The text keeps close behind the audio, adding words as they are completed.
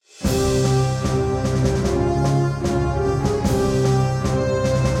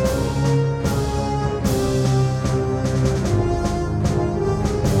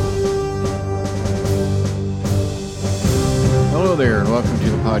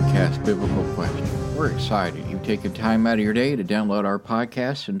podcast, Biblical Question. We're excited you've taken time out of your day to download our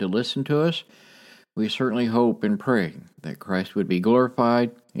podcast and to listen to us. We certainly hope and pray that Christ would be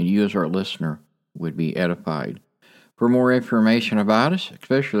glorified and you as our listener would be edified. For more information about us,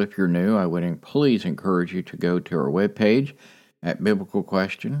 especially if you're new, I would please encourage you to go to our webpage at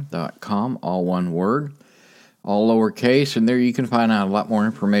biblicalquestion.com, all one word, all lowercase, and there you can find out a lot more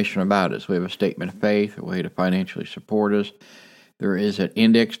information about us. We have a statement of faith, a way to financially support us. There is an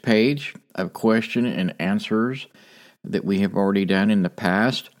index page of question and answers that we have already done in the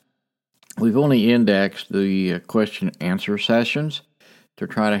past. We've only indexed the question and answer sessions to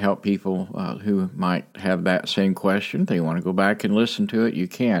try to help people who might have that same question. If they want to go back and listen to it, you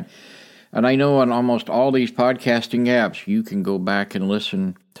can. And I know on almost all these podcasting apps, you can go back and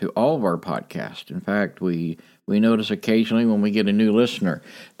listen to all of our podcasts. In fact, we notice occasionally when we get a new listener,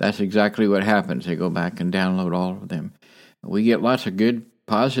 that's exactly what happens. They go back and download all of them. We get lots of good,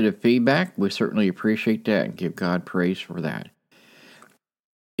 positive feedback. We certainly appreciate that and give God praise for that.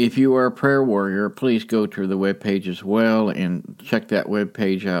 If you are a prayer warrior, please go to the webpage as well and check that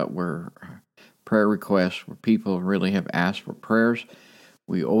webpage out where prayer requests, where people really have asked for prayers.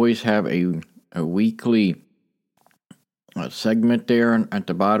 We always have a weekly segment there at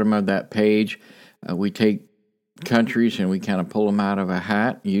the bottom of that page. We take countries and we kind of pull them out of a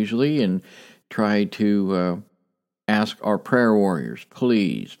hat usually and try to ask our prayer warriors,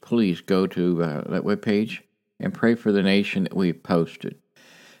 please go to that webpage and pray for the nation that we've posted.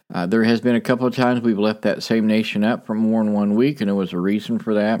 There has been a couple of times we've left that same nation up for more than 1 week, and there was a reason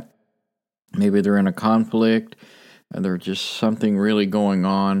for that. Maybe they're in a conflict, there's just something really going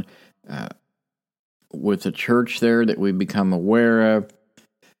on with the church there that we've become aware of.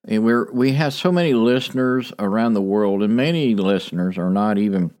 And we have so many listeners around the world, and many listeners are not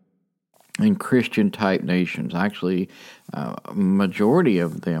even in Christian-type nations. Actually, a majority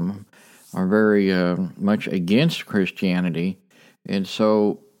of them are very much against Christianity. And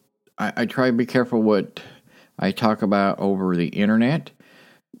so I try to be careful what I talk about over the internet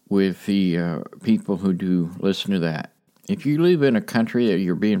with the people who do listen to that. If you live in a country that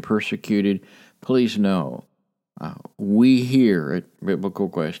you're being persecuted, please know we here at Biblical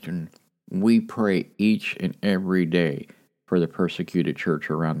Question, we pray each and every day for the persecuted church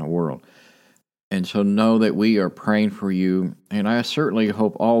around the world. And so know that we are praying for you, and I certainly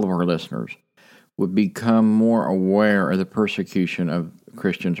hope all of our listeners would become more aware of the persecution of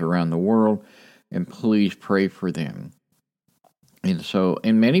Christians around the world, and please pray for them.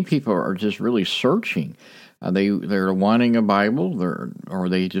 And many people are just really searching. They're wanting a Bible, or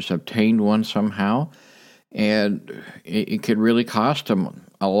they just obtained one somehow, and it could really cost them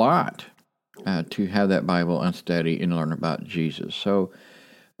a lot to have that Bible and study and learn about Jesus. So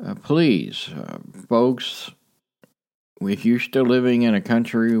please, folks, if you're still living in a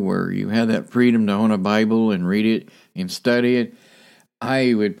country where you have that freedom to own a Bible and read it and study it,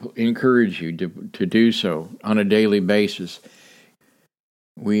 I would encourage you to do so on a daily basis.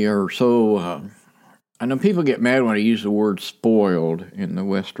 We are so, I know people get mad when I use the word spoiled in the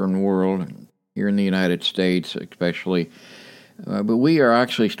Western world, here in the United States especially, but we are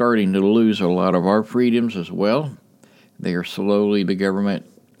actually starting to lose a lot of our freedoms as well. They are slowly, the government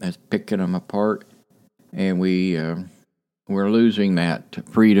is picking them apart, and we're losing that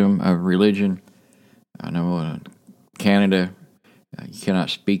freedom of religion. I know in Canada, you cannot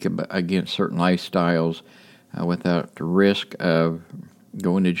speak against certain lifestyles without the risk of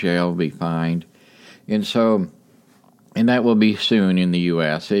going to jail, be fined. And that will be soon in the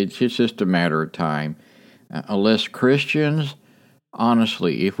U.S. It's just a matter of time. Unless Christians,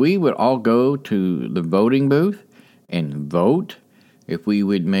 honestly, if we would all go to the voting booth and vote, if we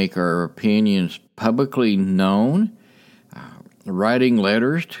would make our opinions publicly known, writing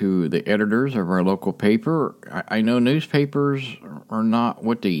letters to the editors of our local paper. I know newspapers are not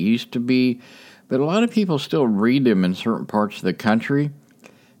what they used to be, but a lot of people still read them in certain parts of the country,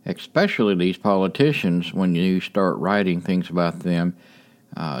 especially these politicians. When you start writing things about them,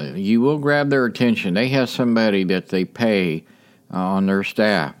 you will grab their attention. They have somebody that they pay on their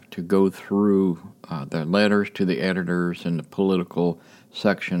staff to go through the letters to the editors and the political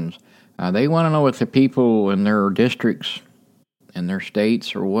sections. They want to know what the people in their districts and their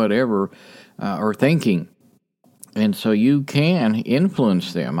states or whatever are thinking. And so you can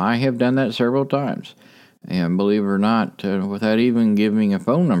influence them. I have done that several times. And believe it or not, without even giving a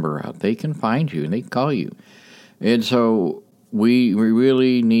phone number out, they can find you and they can call you. And so we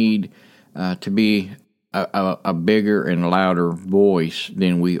really need to be a bigger and louder voice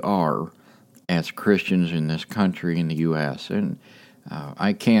than we are as Christians in this country, in the U.S. And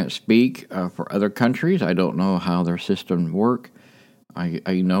I can't speak for other countries. I don't know how their systems work.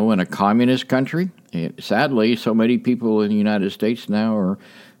 I know in a communist country, sadly, so many people in the United States now are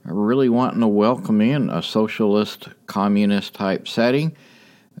really wanting to welcome in a socialist, communist type setting.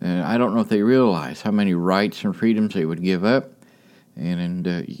 And I don't know if they realize how many rights and freedoms they would give up. And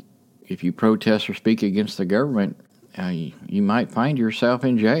if you protest or speak against the government, you might find yourself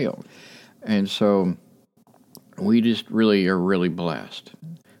in jail. And so we just really are really blessed.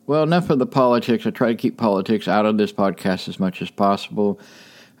 Well, enough of the politics. I try to keep politics out of this podcast as much as possible.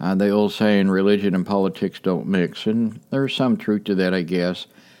 The old saying, religion and politics don't mix, and there's some truth to that, I guess.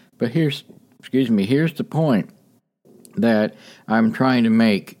 But here's the point that I'm trying to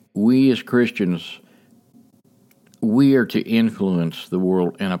make. We as Christians, we are to influence the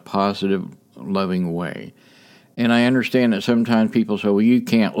world in a positive, loving way. And I understand that sometimes people say, well, you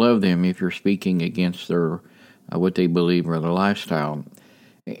can't love them if you're speaking against their what they believe or their lifestyle.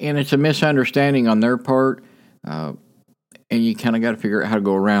 And it's a misunderstanding on their part, and you kind of got to figure out how to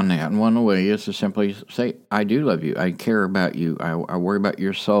go around that. And one way is to simply say, I do love you. I care about you. I worry about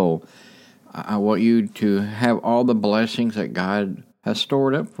your soul. I want you to have all the blessings that God has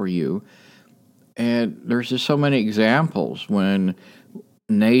stored up for you. And there's just so many examples when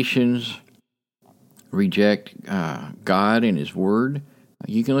nations reject God and His Word.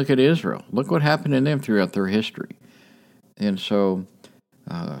 You can look at Israel. Look what happened to them throughout their history. And so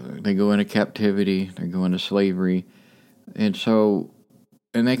they go into captivity, they go into slavery, and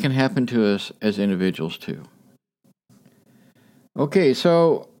they can happen to us as individuals too. Okay,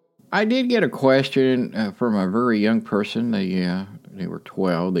 so I did get a question from a very young person. They were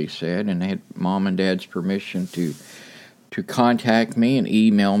 12, they said, and they had mom and dad's permission to contact me and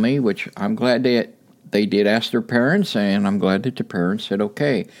email me, which I'm glad they did ask their parents, and I'm glad that the parents said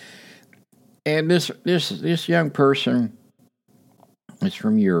okay. And this young person is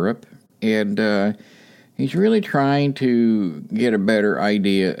from Europe, and he's really trying to get a better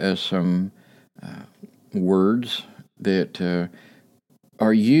idea of some words that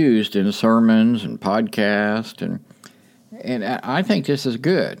are used in sermons and podcasts, and I think this is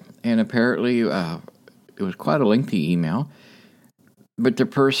good. And apparently, it was quite a lengthy email, but the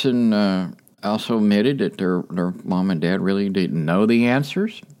person also admitted that their mom and dad really didn't know the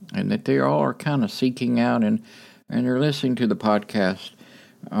answers, and that they all are kind of seeking out and they're listening to the podcast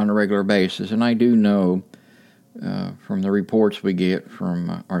on a regular basis. And I do know from the reports we get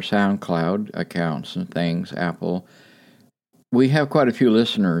from our SoundCloud accounts and things, Apple, we have quite a few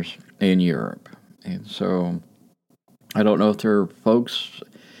listeners in Europe. And so I don't know if there are folks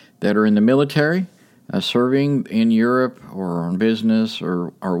that are in the military serving in Europe or on business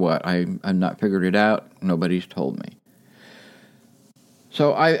or what. I've not figured it out. Nobody's told me.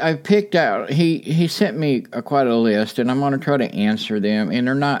 So I picked out, he sent me quite a list, and I'm going to try to answer them, and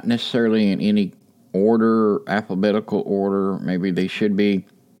they're not necessarily in any order, alphabetical order. Maybe they should be.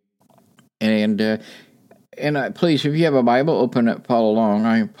 And please, if you have a Bible, open it, follow along.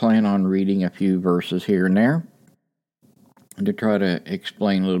 I plan on reading a few verses here and there to try to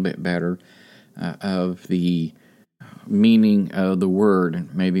explain a little bit better of the meaning of the word,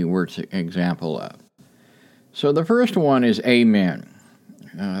 and maybe where it's an example of. So the first one is amen.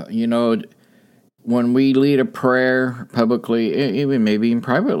 When we lead a prayer publicly, even maybe even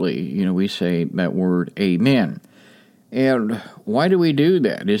privately, we say that word amen. And why do we do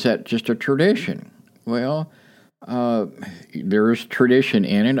that? Is that just a tradition? Well, there is tradition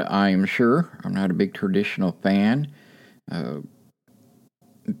in it, I am sure. I'm not a big traditional fan.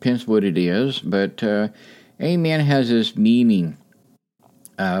 Depends what it is, but amen has this meaning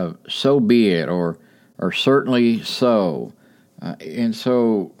of so be it, or certainly so. And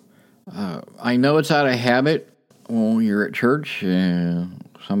so I know it's out of habit when you're at church and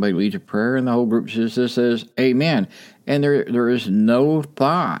somebody leads a prayer and the whole group says amen. And there is no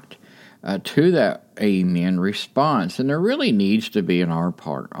thought to that amen response. And there really needs to be on our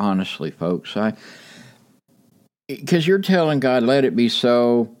part, honestly, folks. Because you're telling God, let it be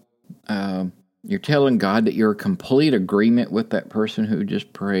so. You're telling God that you're in complete agreement with that person who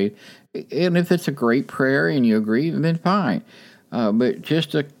just prayed. And if it's a great prayer and you agree, then fine. But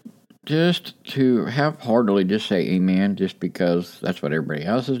just to half-heartedly just say amen just because that's what everybody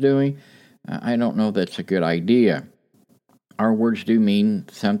else is doing, I don't know if that's a good idea. Our words do mean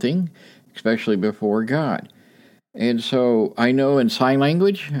something, especially before God. And so I know in sign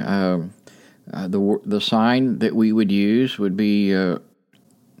language, the sign that we would use would be,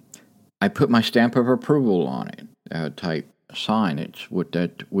 I put my stamp of approval on it, type sign. It's what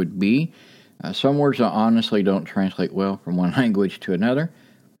that would be. Some words honestly don't translate well from one language to another.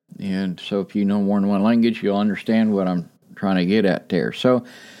 And so if you know more than one language, you'll understand what I'm trying to get at there. So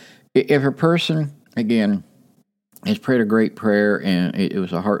if a person, again, has prayed a great prayer and it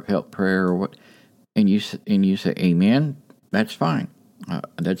was a heartfelt prayer, or what, and you say amen, that's fine.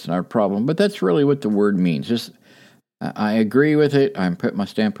 That's not a problem. But that's really what the word means. Just I agree with it. I'm putting my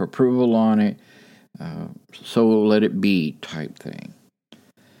stamp of approval on it. So let it be type thing.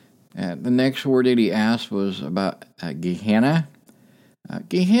 The next word that he asked was about Gehenna.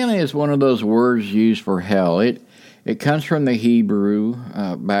 Gehenna is one of those words used for hell. It comes from the Hebrew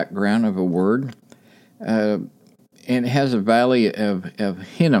background of a word, and it has a valley of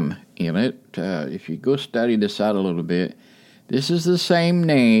Hinnom in it. If you go study this out a little bit, this is the same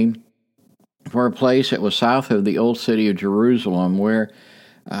name for a place that was south of the old city of Jerusalem, where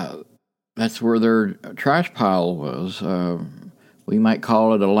that's where their trash pile was. We might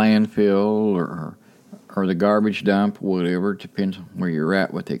call it a landfill or the garbage dump, whatever. It depends on where you're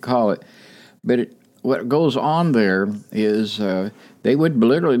at, what they call it. But what goes on there is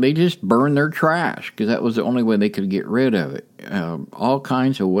they just burn their trash because that was the only way they could get rid of it. All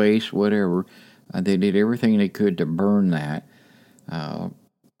kinds of waste, whatever. They did everything they could to burn that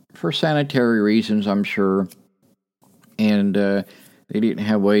for sanitary reasons, I'm sure. And they didn't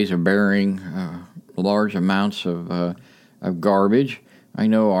have ways of burying large amounts of garbage. I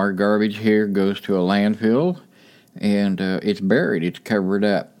know our garbage here goes to a landfill, and it's buried, it's covered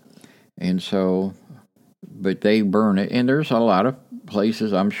up. And so, but they burn it, and there's a lot of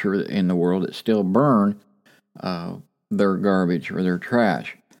places, I'm sure, in the world that still burn their garbage or their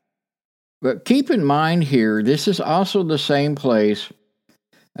trash. But keep in mind here, this is also the same place.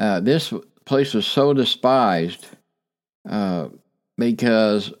 This place was so despised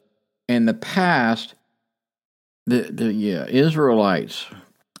because in the past, the Israelites,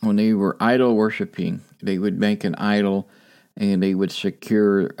 when they were idol worshiping, they would make an idol and they would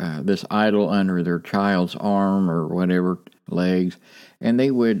secure this idol under their child's arm or whatever, legs, and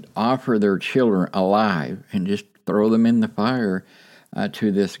they would offer their children alive and just throw them in the fire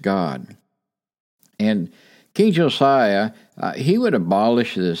to this god. And King Josiah, he would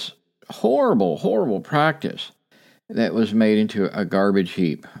abolish this horrible, horrible practice that was made into a garbage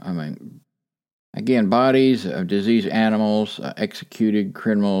heap. I mean, again, bodies of diseased animals, executed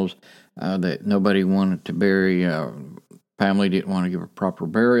criminals that nobody wanted to bury, family didn't want to give a proper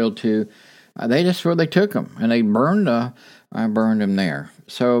burial to. They took them and they burned them there.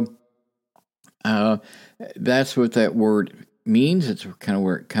 So that's what that word means. It's kind of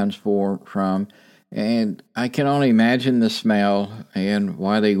where it comes from. And I can only imagine the smell and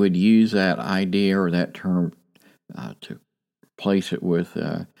why they would use that idea or that term to place it with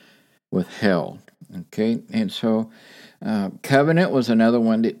hell. Okay, and so covenant was another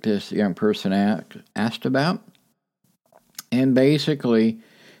one that this young person asked about. And basically,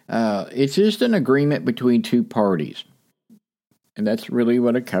 it's just an agreement between two parties. And that's really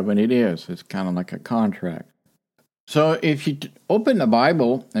what a covenant is. It's kind of like a contract. So if you open the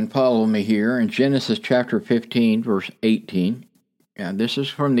Bible and follow me here in Genesis chapter 15, verse 18, and this is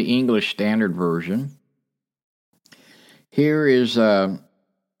from the English Standard Version. Here is where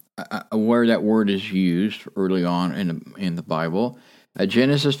that word is used early on in the Bible.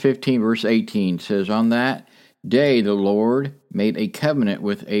 Genesis 15, verse 18 says, "On that day the Lord made a covenant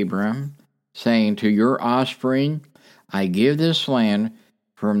with Abram, saying, to your offspring I give this land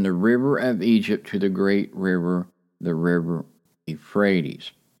from the river of Egypt to the great river, the river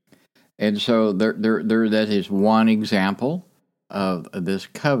Euphrates." And so there that is one example of this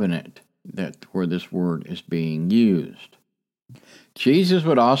covenant where this word is being used. Jesus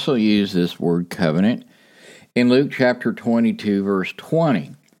would also use this word covenant in Luke chapter 22, verse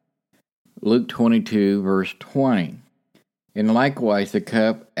 20. Luke 22, verse 20. "And likewise the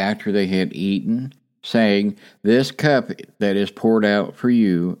cup after they had eaten, saying, this cup that is poured out for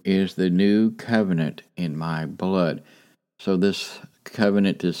you is the new covenant in my blood." So this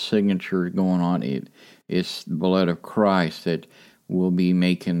covenant, this signature going on, it's the blood of Christ that will be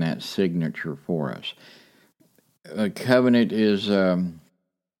making that signature for us. A covenant is,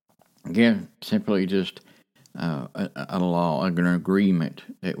 again, simply just a law, an agreement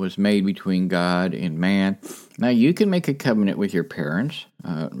that was made between God and man. Now, you can make a covenant with your parents,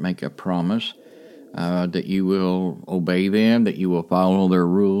 make a promise that you will obey them, that you will follow their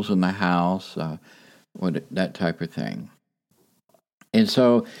rules in the house, that type of thing. And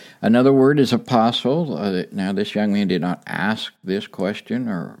so another word is apostle. Now, this young man did not ask this question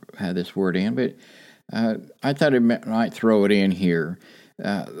or have this word in, but I thought it might throw it in here.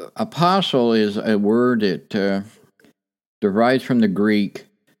 Apostle is a word that derives from the Greek,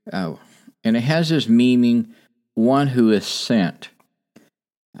 and it has this meaning, one who is sent.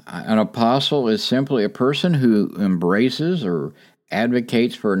 An apostle is simply a person who embraces or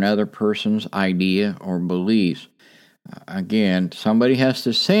advocates for another person's idea or beliefs. Again, somebody has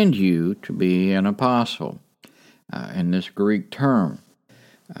to send you to be an apostle in this Greek term.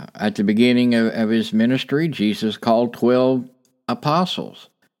 At the beginning of his ministry, Jesus called 12 apostles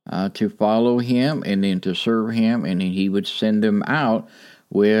to follow him and then to serve him, and then he would send them out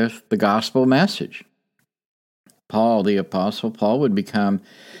with the gospel message. Paul, the apostle Paul, would become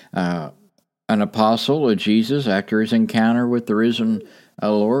an apostle of Jesus after his encounter with the risen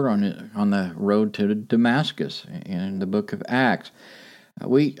Lord on the road to Damascus in the book of Acts.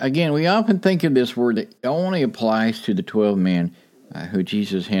 We often think of this word that only applies to the 12 men who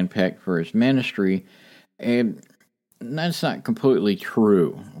Jesus handpicked for his ministry, and that's not completely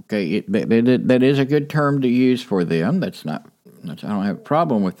true. Okay, that is a good term to use for them. I don't have a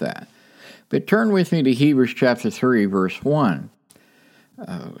problem with that. But turn with me to Hebrews chapter 3, verse 1.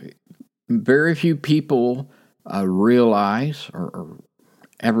 Very few people realize or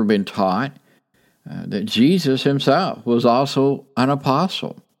ever been taught that Jesus himself was also an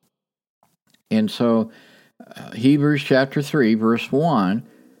apostle. And so Hebrews chapter 3, verse 1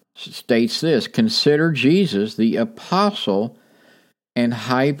 states this: "Consider Jesus the apostle and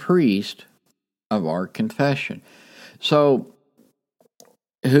high priest of our confession." So,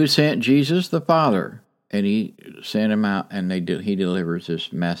 who sent Jesus? The Father. And he sent him out, and he delivers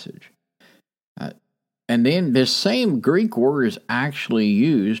this message. And then this same Greek word is actually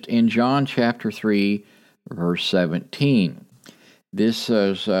used in John chapter 3, verse 17. This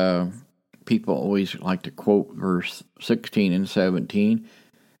is, people always like to quote verse 16 and 17.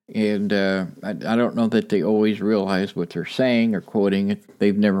 And I don't know that they always realize what they're saying or quoting.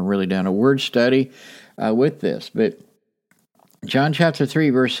 They've never really done a word study with this. But John chapter 3,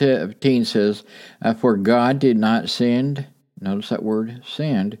 verse 17 says, "For God did not send," notice that word,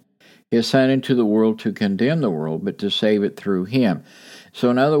 send, "His Son into the world to condemn the world, but to save it through Him." So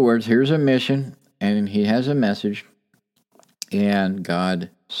in other words, here's a mission, and He has a message, and God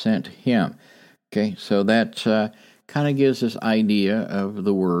sent Him. Okay, so that kind of gives this idea of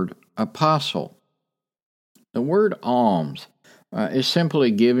the word apostle. The word alms is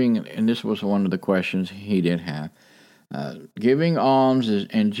simply giving, and this was one of the questions he did have. Giving alms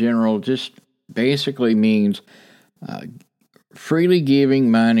in general just basically means freely giving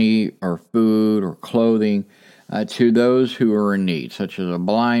money or food or clothing to those who are in need, such as a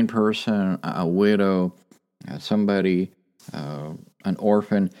blind person, a widow, somebody, an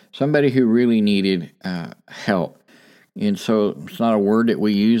orphan, somebody who really needed help. And so it's not a word that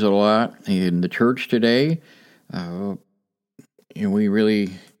we use a lot in the church today. We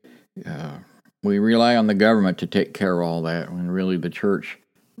really we rely on the government to take care of all that, when really the church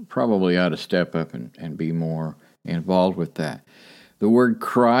probably ought to step up and be more involved with that. The word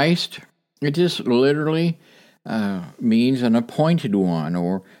Christ, it just literally means an appointed one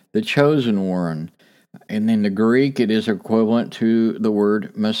or the chosen one. And in the Greek, it is equivalent to the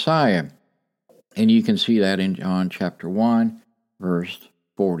word Messiah. And you can see that in John chapter 1, verse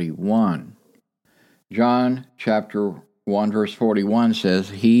 41. John chapter 1, verse 41 says,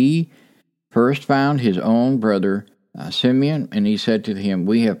 "He first found his own brother Simeon, and he said to him,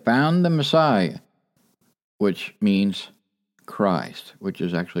 'We have found the Messiah,'" which means Christ, which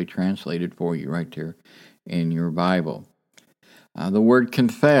is actually translated for you right there in your Bible. The word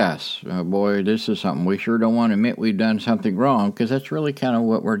confess, boy, this is something we sure don't want to admit we've done something wrong, because that's really kind of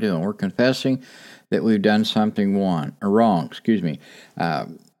what we're doing. We're confessing that we've done something wrong.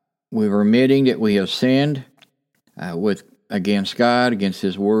 We're admitting that we have sinned against God, against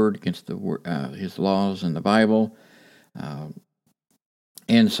His Word, against His laws in the Bible.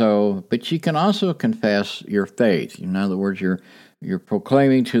 But you can also confess your faith. In other words, you're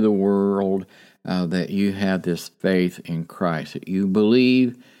proclaiming to the world that you have this faith in Christ, that you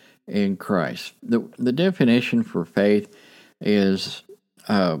believe in Christ. The definition for faith is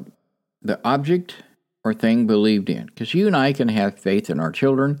the object or thing believed in. Because you and I can have faith in our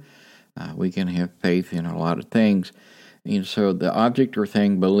children. We can have faith in a lot of things. And so the object or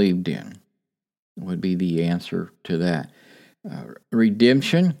thing believed in would be the answer to that.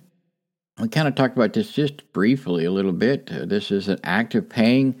 Redemption, we kind of talked about this just briefly a little bit. This is an act of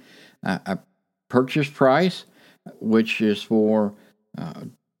paying a purchase price, which is for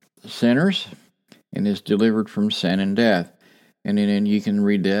sinners and is delivered from sin and death. And then you can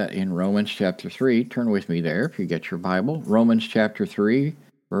read that in Romans chapter 3. Turn with me there if you get your Bible. Romans chapter 3,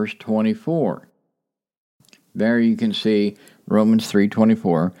 verse 24. There you can see Romans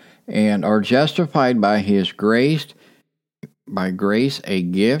 3:24. "And are justified by His grace, a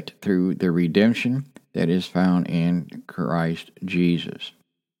gift through the redemption that is found in Christ Jesus."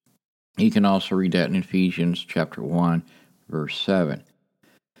 You can also read that in Ephesians chapter 1, verse 7.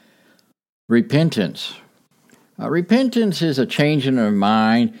 Repentance. Repentance is a changing of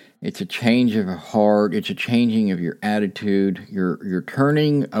mind. It's a change of heart. It's a changing of your attitude. You're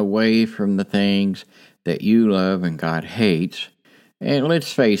turning away from the things that you love and God hates. And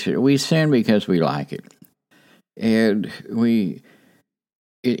let's face it, we sin because we like it. And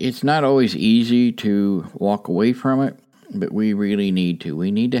it's not always easy to walk away from it, but we really need to. We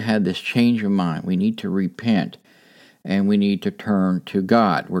need to have this change of mind. We need to repent, and we need to turn to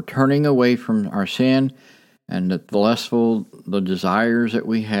God. We're turning away from our sin and the desires that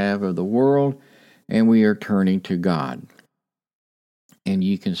we have of the world, and we are turning to God. And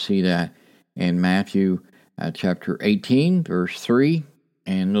you can see that in Matthew chapter 18, verse 3,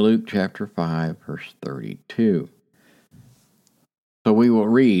 and Luke chapter 5, verse 32. So we will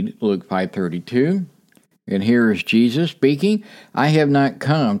read Luke 5:32, and here is Jesus speaking, "I have not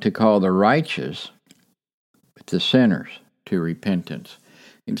come to call the righteous, but the sinners to repentance."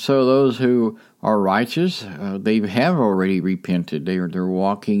 And so those who are righteous, they have already repented. They're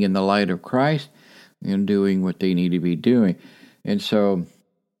walking in the light of Christ and doing what they need to be doing. And so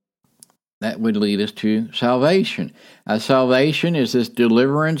that would lead us to salvation. Salvation is this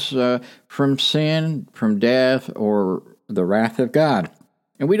deliverance from sin, from death, or the wrath of God.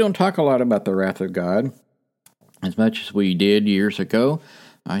 And we don't talk a lot about the wrath of God as much as we did years ago.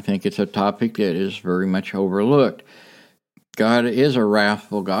 I think it's a topic that is very much overlooked. God is a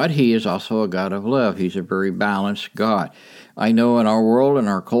wrathful God. He is also a God of love. He's a very balanced God. I know in our world and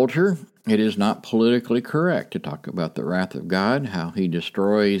our culture, it is not politically correct to talk about the wrath of God, how He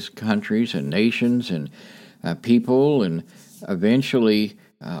destroys countries and nations and people, and eventually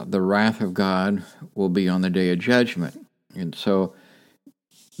the wrath of God will be on the day of judgment. And so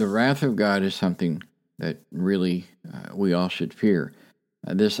the wrath of God is something that really we all should fear.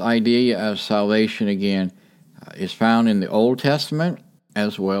 This idea of salvation, again, is found in the Old Testament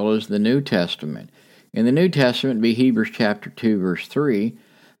as well as the New Testament. In the New Testament, it'd be Hebrews chapter 2, verse 3,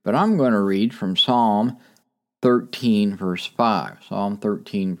 but I'm going to read from Psalm 13, verse 5. Psalm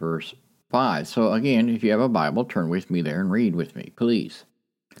 13, verse 5. So again, if you have a Bible, turn with me there and read with me, please.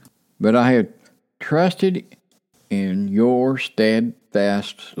 "But I have trusted in your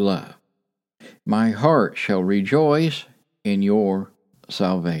steadfast love. My heart shall rejoice in your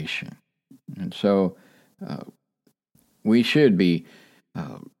salvation." And so we should be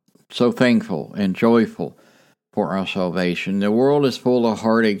so thankful and joyful for our salvation. The world is full of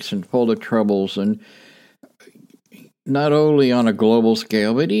heartaches and full of troubles, and not only on a global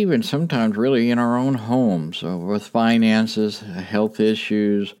scale, but even sometimes really in our own homes, with finances, health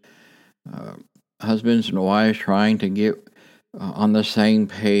issues, husbands and wives trying to get on the same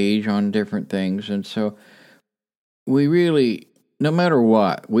page on different things. And so we really, no matter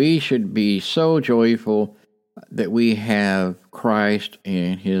what, we should be so joyful that we have Christ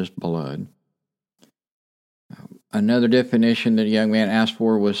and His blood. Another definition that a young man asked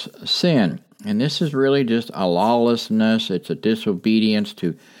for was sin. And this is really just a lawlessness. It's a disobedience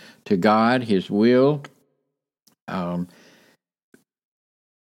to God, His will.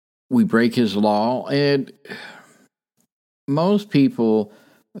 We break His law. And most people,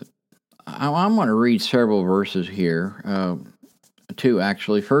 I'm going to read several verses here. Two,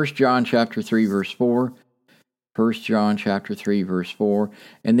 actually. 1 John chapter 3, verse 4. 1 John chapter 3, verse 4.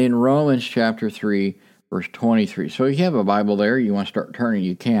 And then Romans chapter 3, verse 23. So if you have a Bible there, you want to start turning,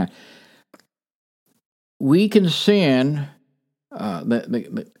 you can. We can sin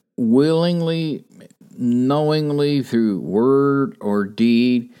willingly, knowingly, through word or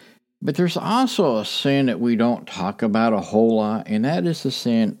deed. But there's also a sin that we don't talk about a whole lot, and that is the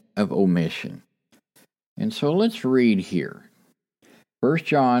sin of omission. And so let's read here. 1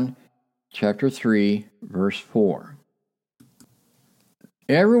 John chapter 3, verse 4.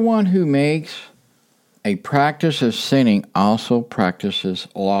 "Everyone who makes a practice of sinning also practices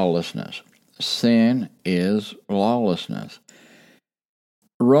lawlessness." Sin is lawlessness.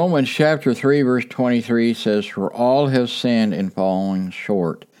 Romans chapter 3, verse 23 says, "For all have sinned and fallen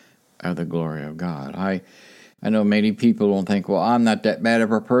short of the glory of God." I know many people will think, well, I'm not that bad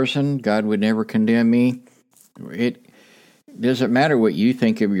of a person. God would never condemn me. It doesn't matter what you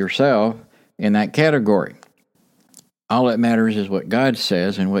think of yourself in that category. All that matters is what God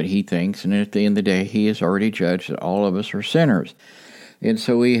says and what He thinks, and at the end of the day, He has already judged that all of us are sinners. And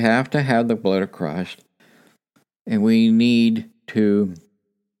so we have to have the blood of Christ, and we need to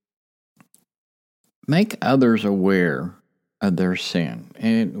make others aware of their sin.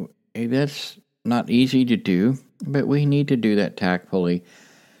 And that's not easy to do, but we need to do that tactfully.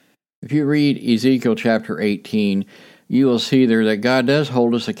 If you read Ezekiel chapter 18, you will see there that God does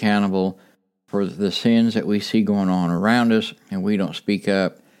hold us accountable for the sins that we see going on around us, and we don't speak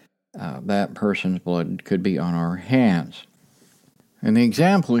up. that person's blood could be on our hands. And the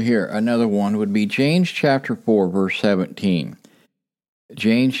example here, another one, would be James chapter 4, verse 17.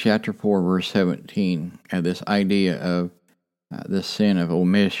 James chapter 4, verse 17, this idea of the sin of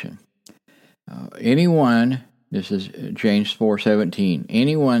omission. Anyone, this is James 4:17,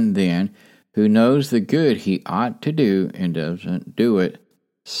 anyone then who knows the good he ought to do and doesn't do it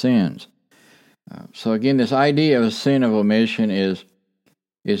sins. So again, this idea of a sin of omission is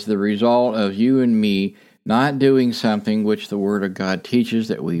the result of you and me not doing something which the Word of God teaches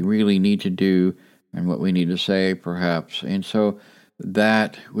that we really need to do and what we need to say, perhaps. And so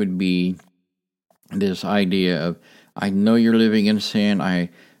that would be this idea of, I know you're living in sin, I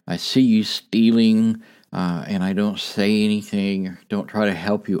see you stealing, and I don't say anything, don't try to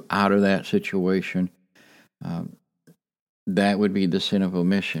help you out of that situation. That would be the sin of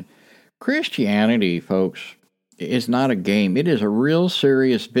omission. Christianity, folks, is not a game. It is a real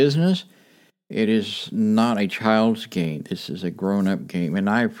serious business. It is not a child's game. This is a grown-up game. And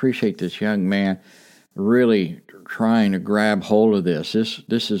I appreciate this young man really trying to grab hold of this.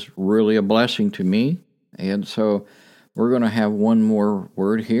 This is really a blessing to me. And so we're going to have one more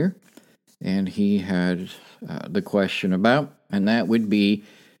word here. And he had the question about, and that would be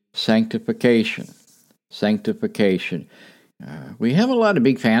sanctification. Sanctification. We have a lot of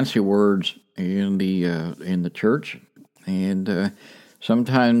big fancy words in the church, and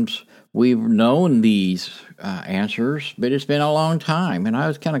sometimes we've known these answers, but it's been a long time. And I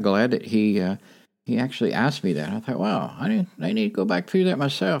was kind of glad that he actually asked me that. I thought, wow, I need to go back through that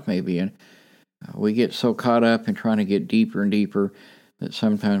myself, maybe. And we get so caught up in trying to get deeper and deeper that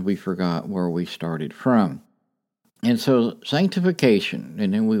sometimes we forgot where we started from. And so sanctification,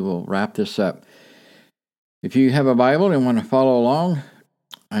 and then we will wrap this up. If you have a Bible and want to follow along,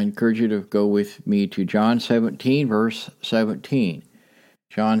 I encourage you to go with me to John 17, verse 17.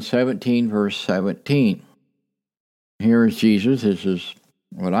 John 17, verse 17. Here is Jesus. This is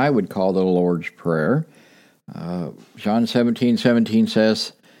what I would call the Lord's Prayer. John 17:17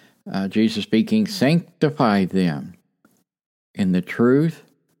 says, Jesus speaking, sanctify them in the truth.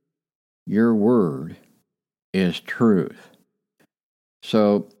 Your word is truth.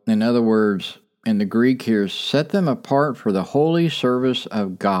 So, in other words, in the Greek here, set them apart for the holy service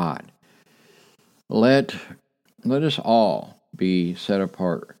of God. Let us all be set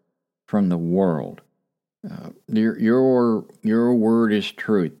apart from the world. Your word is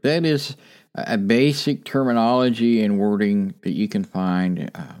truth. That is a basic terminology and wording that you can find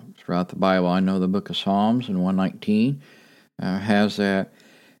throughout the Bible. I know the book of Psalms in 119 has that.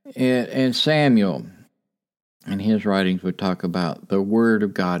 And Samuel in his writings would talk about the word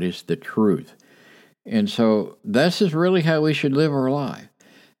of God is the truth. And so this is really how we should live our life,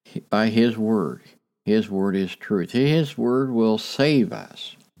 by His Word. His Word is truth. His Word will save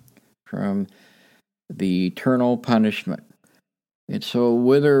us from the eternal punishment. And so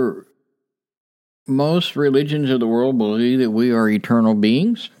whether most religions of the world believe that we are eternal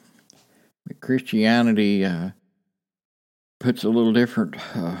beings, Christianity puts a little different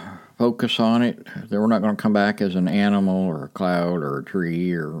focus on it. That we're not going to come back as an animal or a cloud or a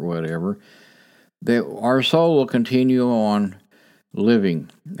tree or whatever. That our soul will continue on living.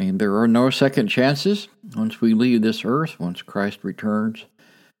 And there are no second chances once we leave this earth, once Christ returns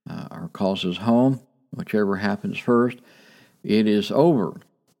or calls us home, whichever happens first, it is over.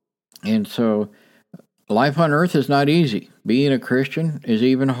 And so life on earth is not easy. Being a Christian is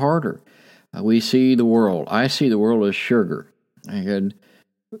even harder. We see the world. I see the world as sugar. And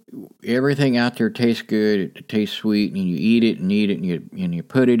everything out there tastes good, it tastes sweet, and you eat it and eat it, and you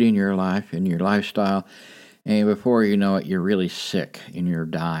put it in your life, in your lifestyle, and before you know it, you're really sick and you're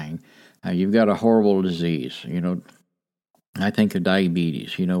dying. You've got a horrible disease. I think of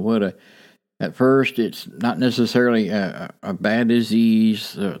diabetes. At first, it's not necessarily a bad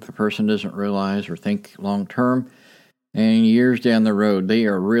disease. The person doesn't realize or think long term, and years down the road, they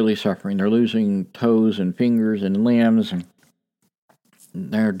are really suffering. They're losing toes and fingers and limbs, and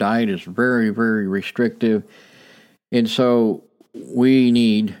their diet is very, very restrictive. And so we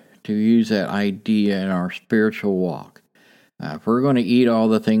need to use that idea in our spiritual walk. If we're going to eat all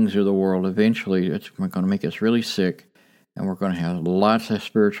the things of the world, eventually it's going to make us really sick, and we're going to have lots of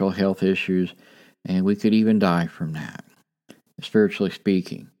spiritual health issues, and we could even die from that, spiritually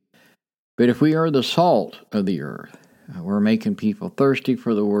speaking. But if we are the salt of the earth, we're making people thirsty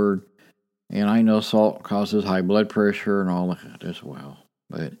for the Word. And I know salt causes high blood pressure and all that as well.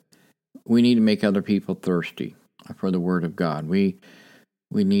 But we need to make other people thirsty for the Word of God. We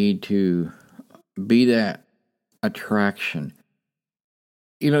need to be that attraction.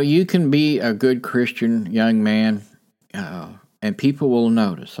 You can be a good Christian young man and people will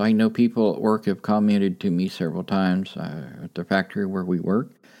notice. I know people at work have commented to me several times at the factory where we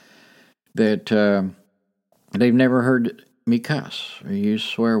work that they've never heard me cuss or use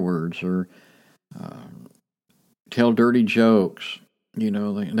swear words or tell dirty jokes.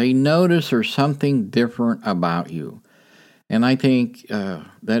 They notice there's something different about you. And I think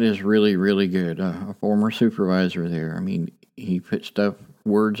that is really, really good. A former supervisor there, he put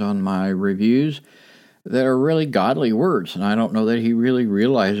words on my reviews that are really godly words, and I don't know that he really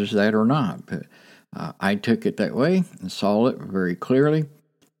realizes that or not, but I took it that way and saw it very clearly,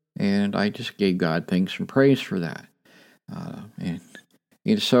 and I just gave God thanks and praise for that.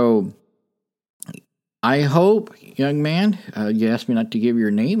 And so I hope, young man, you asked me not to give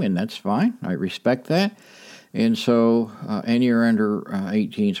your name, and that's fine. I respect that. And so, and you're under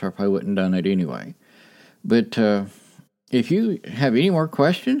 18, so I probably wouldn't have done it anyway. But if you have any more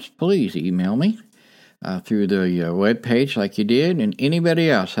questions, please email me through the webpage like you did. And anybody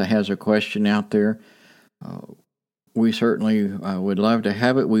else that has a question out there, we certainly would love to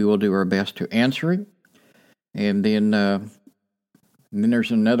have it. We will do our best to answer it. And then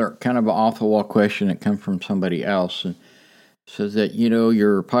there's another kind of an off-the-wall question that comes from somebody else and says that,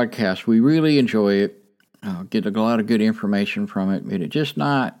 your podcast, we really enjoy it. Get a lot of good information from it, but it's just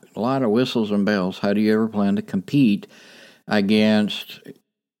not a lot of whistles and bells. How do you ever plan to compete against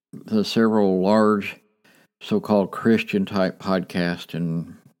the several large so-called Christian-type podcasts?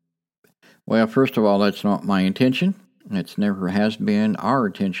 And, well, first of all, that's not my intention. It's never has been our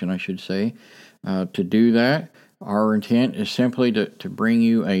intention, I should say, to do that. Our intent is simply to bring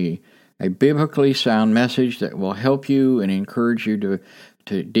you a biblically sound message that will help you and encourage you to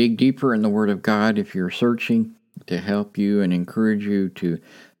dig deeper in the Word of God if you're searching, to help you and encourage you to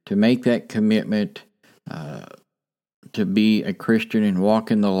make that commitment to be a Christian and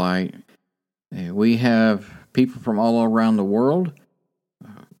walk in the light. We have people from all around the world.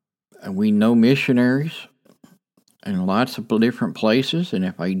 We know missionaries in lots of different places, and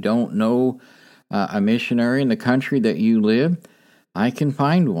if I don't know a missionary in the country that you live, I can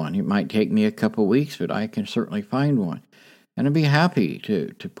find one. It might take me a couple weeks, but I can certainly find one. And I'd be happy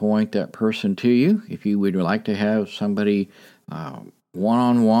to point that person to you. If you would like to have somebody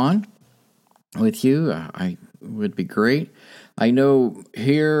one-on-one with you, I would be great. I know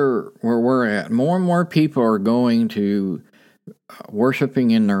here where we're at, more and more people are going to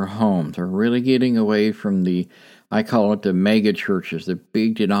worshiping in their homes. They're really getting away from I call it the mega churches, the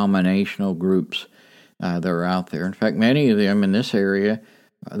big denominational groups that are out there. In fact, many of them in this area,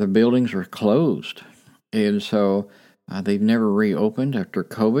 the buildings are closed. And so they've never reopened after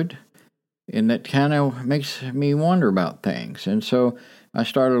COVID, and that kind of makes me wonder about things. And so I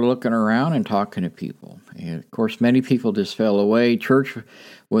started looking around and talking to people. And of course, many people just fell away. Church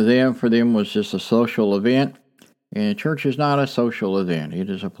for them was just a social event, and church is not a social event. It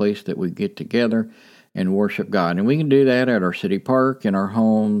is a place that we get together and worship God. And we can do that at our city park, in our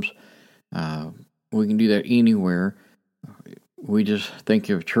homes. We can do that anywhere. We just think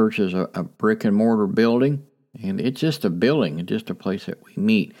of church as a brick and mortar building. And it's just a building, it's just a place that we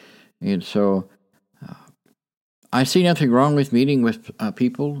meet. And so I see nothing wrong with meeting with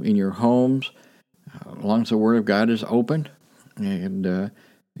people in your homes, as long as the Word of God is open and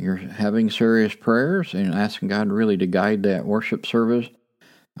you're having serious prayers and asking God really to guide that worship service.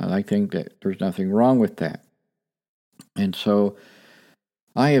 I think that there's nothing wrong with that. And so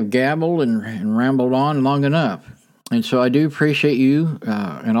I have gabbled and rambled on long enough. And so I do appreciate you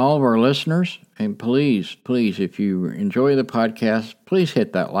and all of our listeners. And please, if you enjoy the podcast, please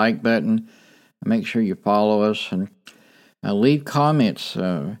hit that like button. Make sure you follow us and leave comments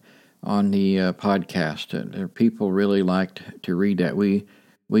on the podcast. People really like to read that. We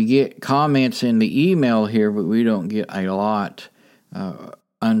get comments in the email here, but we don't get a lot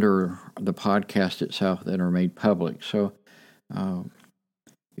under the podcast itself that are made public. So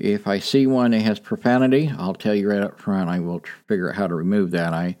if I see one that has profanity, I'll tell you right up front. I will figure out how to remove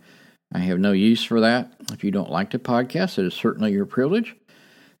that. I have no use for that. If you don't like the podcast, it is certainly your privilege.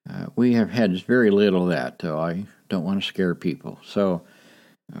 We have had very little of that, though. I don't want to scare people. So,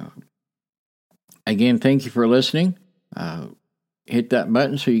 again, thank you for listening. Hit that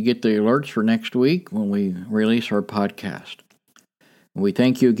button so you get the alerts for next week when we release our podcast. We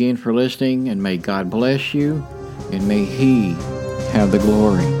thank you again for listening, and may God bless you, and may He have the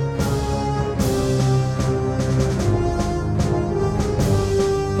glory.